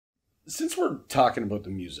Since we're talking about the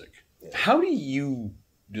music, how do you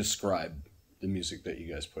describe the music that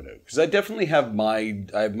you guys put out? Because I definitely have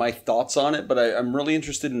my thoughts on it, but I'm really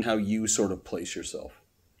interested in how you sort of place yourself.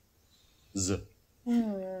 I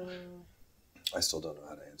still don't know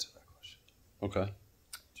how to answer that question. Okay.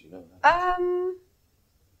 Do you know? I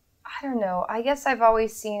don't know. I guess I've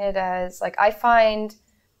always seen it as, like, I find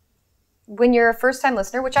when you're a first-time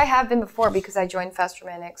listener, which I have been before because I joined Fast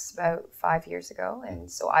Romantics about 5 years ago, and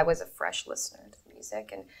so I was a fresh listener to the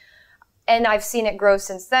music, and I've seen it grow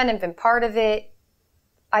since then and been part of it.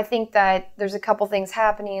 I think that there's a couple things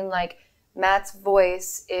happening, like Matt's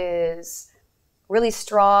voice is really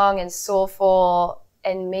strong and soulful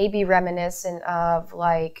and maybe reminiscent of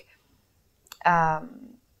like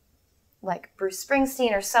Bruce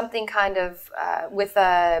Springsteen or something kind of with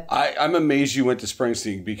a... I'm amazed you went to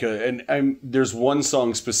Springsteen because, and there's one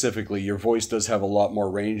song specifically, your voice does have a lot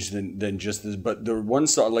more range than just this, but the one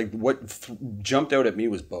song, like what jumped out at me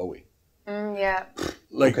was Bowie. Yeah.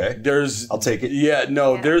 Like I'll take it. Yeah,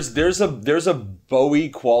 no, yeah. There's a Bowie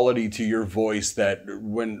quality to your voice that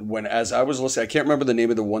when as I was listening, I can't remember the name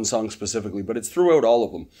of the one song specifically, but it's throughout all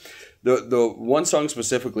of them. The one song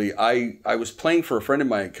specifically, I was playing for a friend in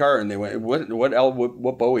my car, and they went,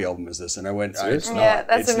 "What Bowie album is this?" And I went, "It's not. Yeah,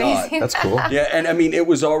 that's it's amazing. Not." That's cool. Yeah, and I mean, it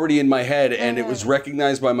was already in my head, and it was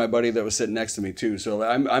recognized by my buddy that was sitting next to me too. So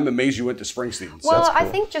I'm amazed you went to Springsteen. So well, that's cool.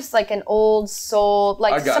 I think just like an old soul,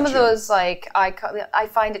 like some of those, like I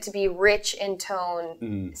find it to be rich in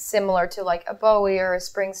tone, similar to like a Bowie or a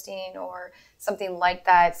Springsteen or something like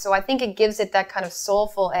that. So I think it gives it that kind of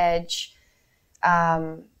soulful edge.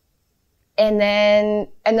 And then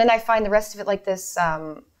I find the rest of it like this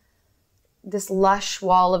this lush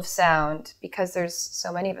wall of sound, because there's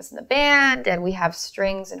so many of us in the band and we have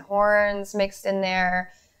strings and horns mixed in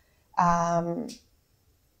there. And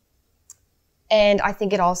I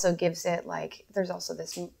think it also gives it like, there's also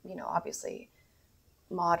this, obviously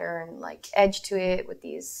modern like edge to it with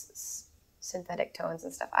these synthetic tones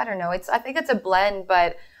and stuff. I don't know. I think it's a blend,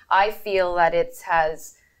 but I feel that it's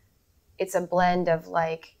a blend of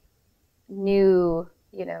like new,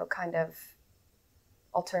 kind of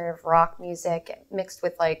alternative rock music mixed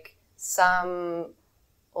with like some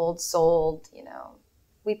old soul,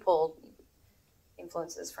 we pulled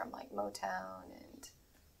influences from like Motown and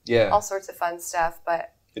all sorts of fun stuff,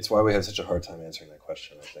 but it's why we have such a hard time answering that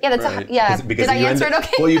question, I think. Yeah, that's because did I answer it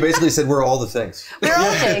okay? Well, you basically said we're all the things. We're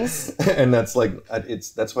all things. And that's like,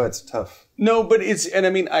 that's why it's tough. No, but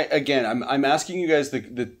I'm asking you guys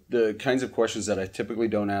the kinds of questions that I typically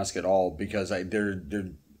don't ask at all, because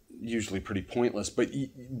they're usually pretty pointless. But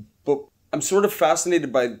I'm sort of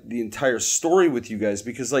fascinated by the entire story with you guys,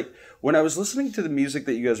 because like when I was listening to the music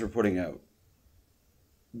that you guys were putting out,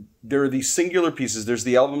 there are these singular pieces. There's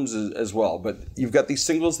the albums as well, but you've got these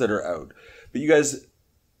singles that are out. But you guys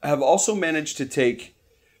have also managed to take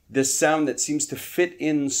this sound that seems to fit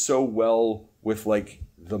in so well with like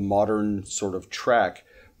the modern sort of track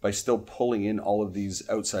by still pulling in all of these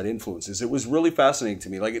outside influences. It was really fascinating to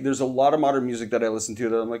me. Like there's a lot of modern music that I listen to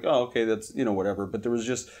that I'm like, oh, okay, that's, whatever. But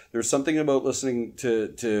there's something about listening to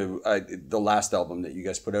the last album that you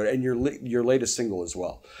guys put out and your latest single as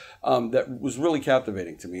well. That was really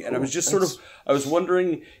captivating to me. And cool. I was just I was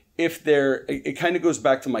wondering if it kind of goes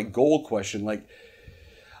back to my goal question. Like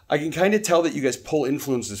I can kind of tell that you guys pull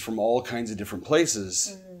influences from all kinds of different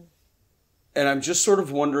places. Mm-hmm. And I'm just sort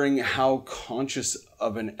of wondering how conscious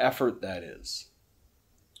of an effort that is.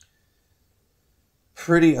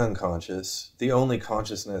 Pretty unconscious. The only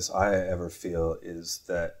consciousness I ever feel is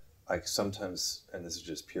that I sometimes, and this is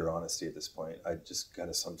just pure honesty at this point, I just kind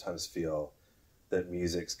of sometimes feel that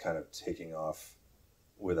music's kind of taking off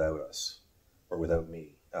without us or without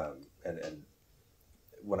me. And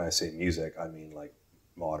when I say music, I mean like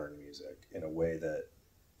modern music in a way that,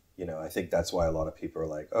 I think that's why a lot of people are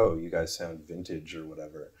like, oh, you guys sound vintage or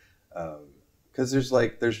whatever. Because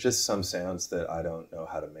there's just some sounds that I don't know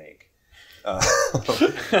how to make. And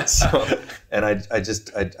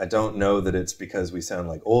I don't know that it's because we sound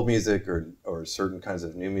like old music or certain kinds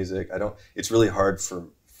of new music. It's really hard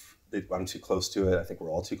I'm too close to it. I think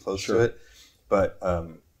we're all too close to it. But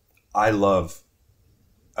I love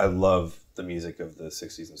the music of the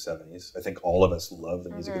 60s and 70s. I think all of us love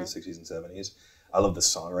the music of the 60s and 70s. I love the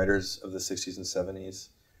songwriters of the 60s and 70s.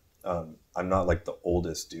 I'm not like the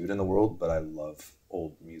oldest dude in the world, but I love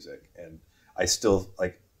old music. And I still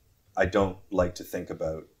I don't like to think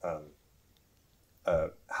about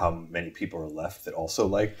how many people are left that also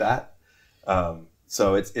like that.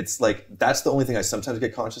 So it's like, that's the only thing I sometimes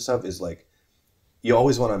get conscious of is like, you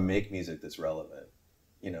always want to make music that's relevant.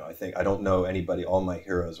 I think, I don't know anybody, all my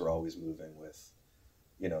heroes were always moving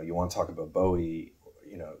You know, you want to talk about Bowie,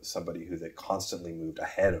 you know, somebody who that constantly moved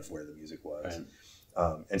ahead of where the music was.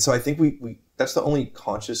 Right. And so I think we that's the only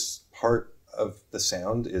conscious part of the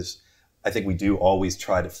sound is I think we do always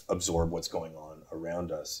try to absorb what's going on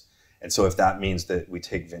around us. And so if that means that we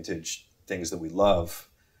take vintage things that we love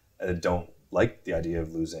and don't like the idea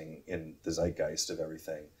of losing in the zeitgeist of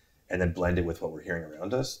everything and then blend it with what we're hearing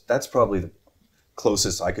around us, that's probably the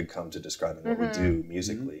closest I could come to describing what we do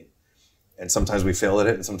musically. And sometimes we fail at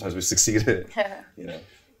it and sometimes we succeed at it, you know.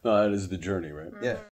 That is the journey, right? Yeah.